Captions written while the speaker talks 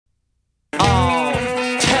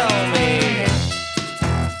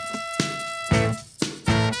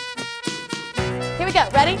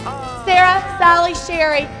Ready? Sarah, Sally,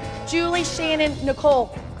 Sherry, Julie, Shannon,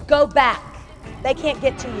 Nicole, go back. They can't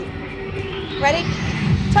get to you. Ready?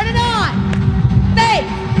 Turn it on. Face.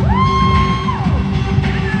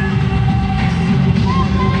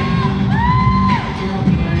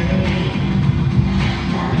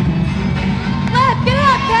 Left, get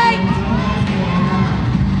up, Kate.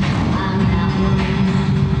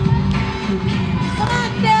 Come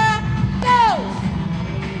on, Sarah,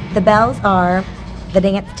 go. The Bells are the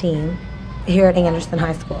dance team here at Anderson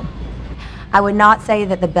High School. I would not say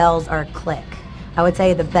that the Bells are a clique. I would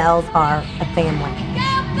say the Bells are a family. Go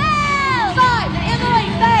Bells! Five, Emily,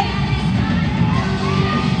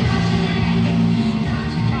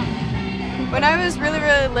 face. When I was really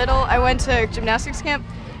little, I went to gymnastics camp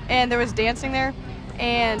and there was dancing there.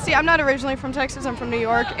 And see, I'm not originally from Texas, I'm from New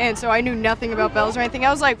York, and so I knew nothing about bells or anything. I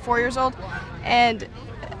was like 4 years old, and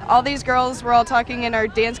all these girls were all talking in our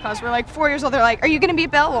dance class. We're like 4 years old. They're like, "Are you gonna be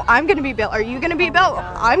Belle?" "Well, I'm gonna be Belle." "Are you gonna be Belle?"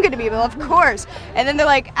 "Well, I'm gonna be Belle, of course." And then they're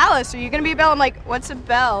like, "Alice, are you gonna be Belle?" I'm like, "What's a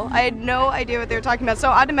belle?" I had no idea what they were talking about. So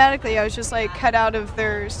automatically, I was just like cut out of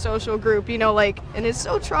their social group, you know, like, and it's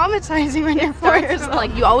so traumatizing when you're 4 years old.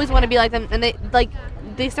 Like, you always want to be like them, and they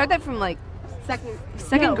start that from like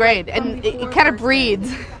second grade, and it kind of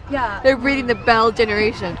breeds. Yeah. They're breeding the Belle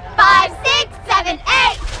generation. 5, 6, 7,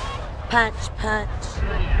 8. Punch, punch,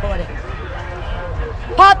 pull it in.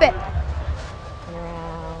 Pop it.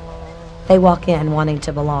 They walk in wanting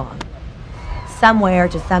to belong somewhere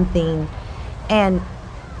to something, and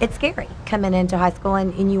it's scary coming into high school,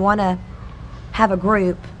 and you want to have a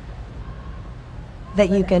group that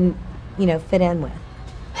you can, you know, fit in with.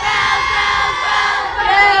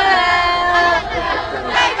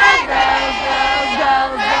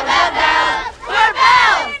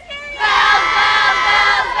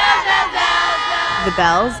 The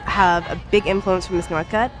Bells have a big influence from Miss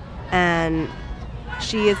Northcutt, and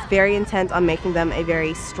she is very intent on making them a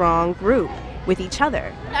very strong group with each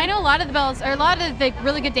other. I know a lot of the Bells, or a lot of the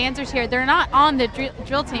really good dancers here, they're not on the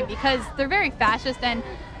drill team because they're very fascist, and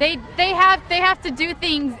they have to do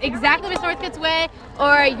things exactly Miss Northcutt's way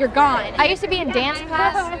or you're gone. I used to be in dance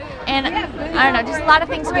class, and I don't know, just a lot of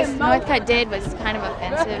things Miss Northcutt did was kind of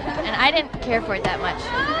offensive, and I didn't care for it that much.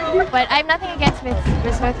 But I have nothing against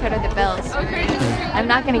Miss Northcutt or the Bells. I'm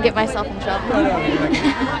not going to get myself in trouble.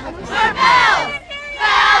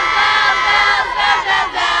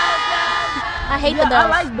 I hate the Bells.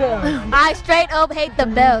 I like Bells. I straight up hate the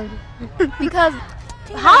Bells. Because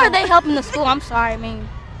how are they helping the school? I'm sorry, I mean.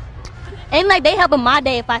 Ain't like they helping my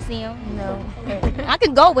day if I see them. No. I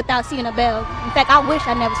could go without seeing a bell. In fact, I wish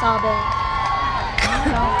I never saw a bell.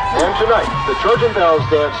 And tonight, the Trojan Bells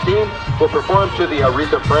dance team will perform to the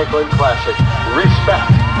Aretha Franklin classic, Respect.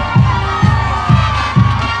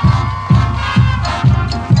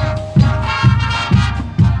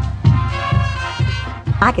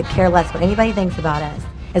 I could care less what anybody thinks about us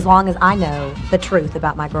as long as I know the truth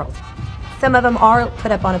about my girls. Some of them are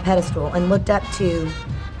put up on a pedestal and looked up to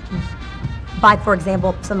by, for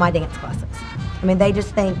example, some of my dance classes. I mean, they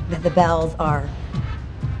just think that the Bells are,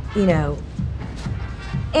 you know,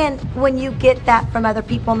 and when you get that from other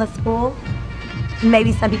people in the school,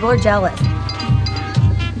 maybe some people are jealous.